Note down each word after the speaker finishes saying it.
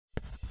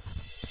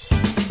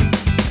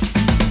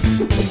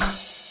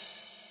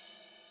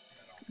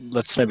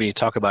let's maybe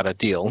talk about a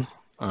deal,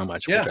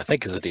 which Yeah. I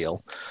think is a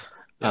deal.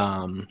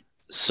 Yeah.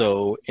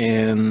 So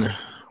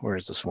where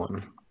is this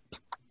one?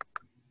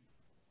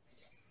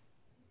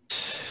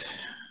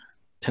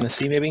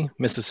 Tennessee, maybe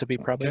Mississippi,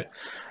 probably.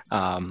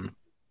 Okay.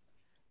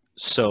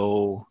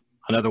 So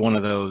another one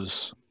of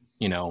those,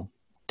 $10,000,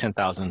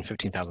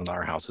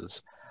 $15,000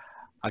 houses.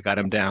 I got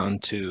him down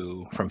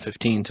from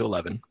 15 to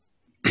 11.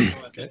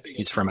 Okay.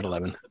 He's firm at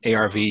 11.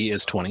 ARV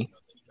is 20.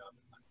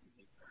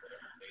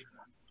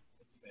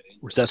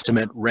 His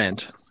estimate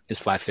rent is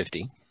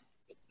 550.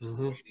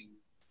 Mm-hmm.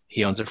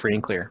 He owns it free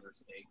and clear.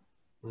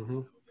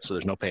 Mm-hmm. So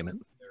there's no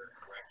payment.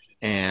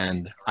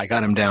 And I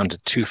got him down to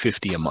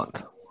 250 a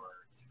month.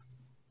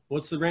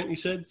 What's the rent you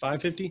said?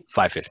 550?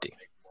 550.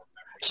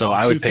 So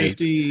I would pay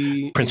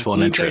principal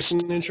and interest.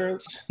 Tax and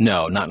insurance?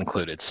 No, not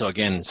included. So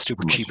again,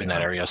 super cheap in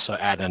that area. So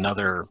add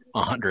another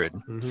 100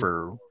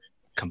 for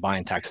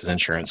combined taxes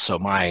insurance. So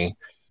my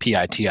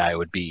PITI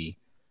would be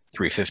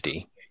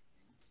 350.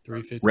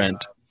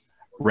 350.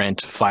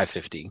 Rent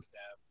 550.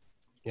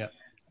 Yeah.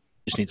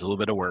 Just needs a little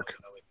bit of work,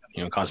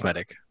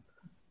 cosmetic.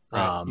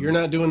 Right. You're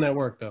not doing that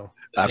work though.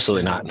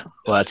 Absolutely not.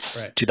 Well,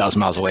 that's 2,000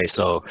 miles away.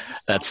 So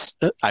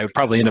I would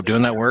probably end up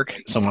doing that work.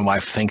 So my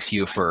wife thanks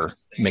you for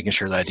making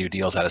sure that I do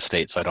deals out of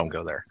state so I don't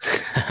go there.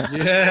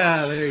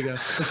 Yeah, there you go.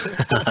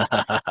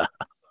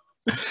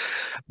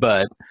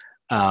 But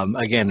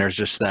again, there's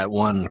just that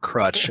one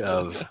crutch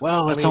of,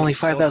 it's only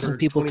 5,000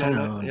 people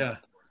town. Yeah.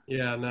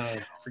 Yeah, no,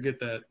 forget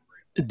that.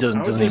 It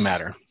doesn't even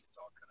matter.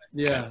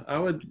 Yeah,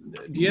 okay.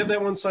 Do you have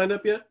that one signed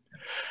up yet?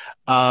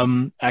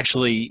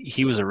 Actually,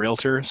 he was a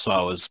realtor,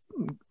 so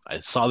I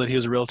saw that he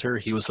was a realtor.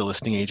 He was the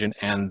listing agent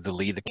and the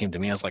lead that came to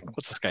me. I was like,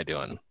 what's this guy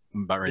doing?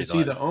 I'm about ready Is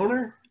he the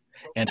owner?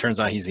 And it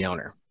turns out he's the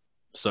owner.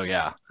 So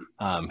yeah,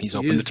 he's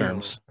open to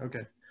terms.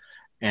 Okay.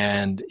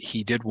 And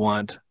he did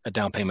want a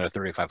down payment of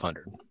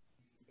 $3,500.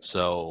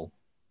 So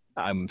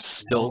I'm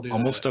still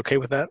almost okay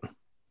with that.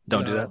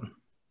 Don't do that.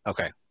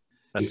 Okay.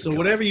 So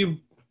whatever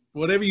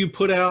you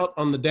put out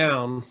on the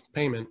down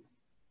payment,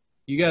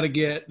 you got to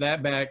get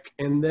that back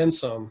and then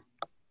some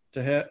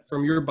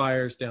from your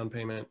buyer's down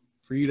payment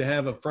for you to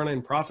have a front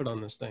end profit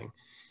on this thing.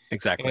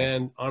 Exactly.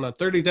 And on a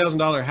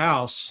 $30,000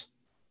 house,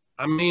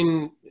 I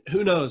mean,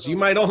 who knows? You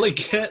might only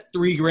get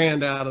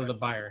 $3,000 out of the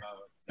buyer.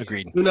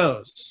 Agreed. Who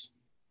knows?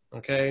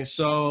 Okay.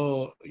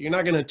 So you're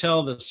not going to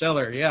tell the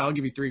seller, yeah, I'll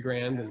give you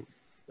 $3,000. And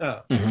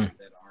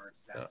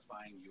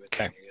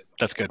Okay.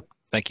 That's good.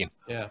 Thank you.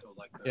 Yeah.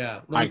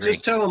 Yeah. Like,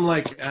 just tell them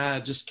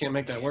just can't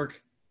make that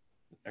work.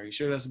 Are you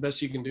sure that's the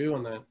best you can do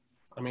on that?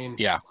 I mean,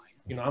 yeah.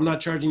 I'm not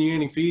charging you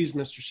any fees,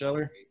 Mr.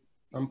 Seller.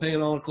 I'm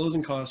paying all the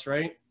closing costs,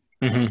 right?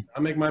 Mm-hmm. I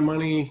make my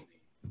money,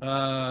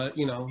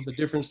 the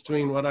difference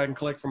between what I can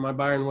collect from my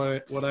buyer and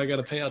what I got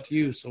to pay out to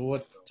you.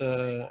 So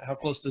how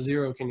close to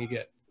zero can you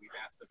get?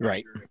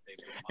 Right.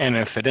 And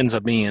if it ends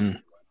up being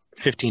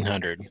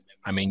 1,500,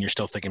 I mean, you're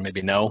still thinking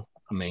maybe no.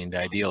 I mean, the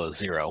ideal is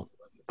zero,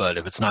 but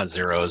if it's not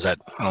zero, I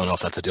don't know if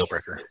that's a deal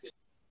breaker.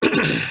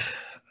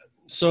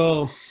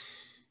 So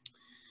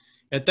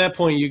at that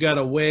point, you got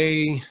to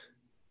weigh,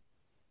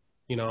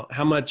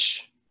 how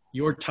much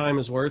your time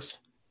is worth,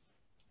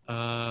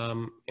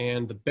 and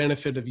the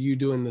benefit of you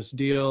doing this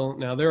deal.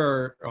 Now,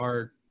 there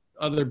are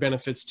other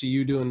benefits to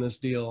you doing this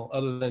deal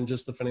other than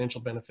just the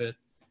financial benefit,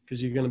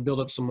 because you're going to build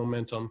up some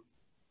momentum.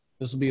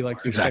 This will be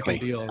like your second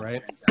deal,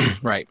 right?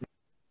 Right.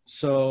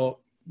 So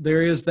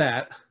there is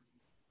that.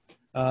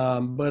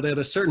 But at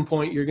a certain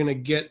point, you're going to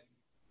get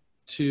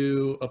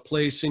to a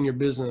place in your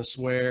business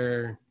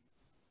where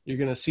you're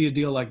going to see a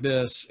deal like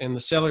this and the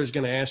seller is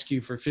going to ask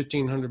you for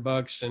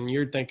 $1,500 and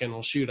you're thinking,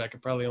 well, shoot, I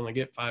could probably only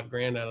get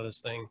 $5,000 out of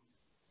this thing.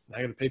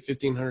 I got to pay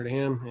 $1,500 to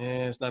him.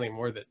 It's not even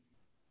worth it.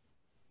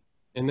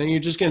 And then you're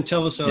just going to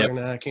tell the seller,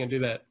 no, I can't do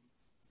that.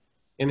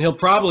 And he'll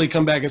probably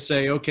come back and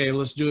say, okay,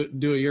 let's do it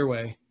your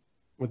way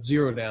with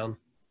zero down.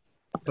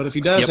 But if he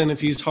doesn't, if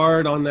he's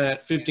hard on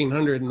that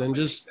 1,500, and then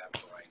just,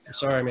 I'm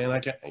sorry, man, I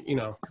can't,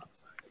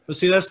 but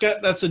see,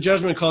 that's a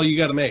judgment call you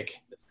got to make.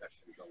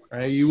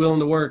 Are you willing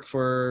to work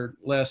for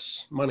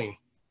less money?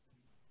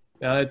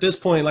 Now, at this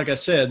point, like I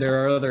said,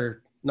 there are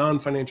other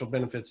non-financial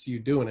benefits to you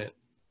doing it,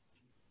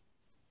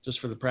 just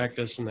for the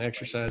practice and the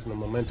exercise and the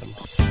momentum.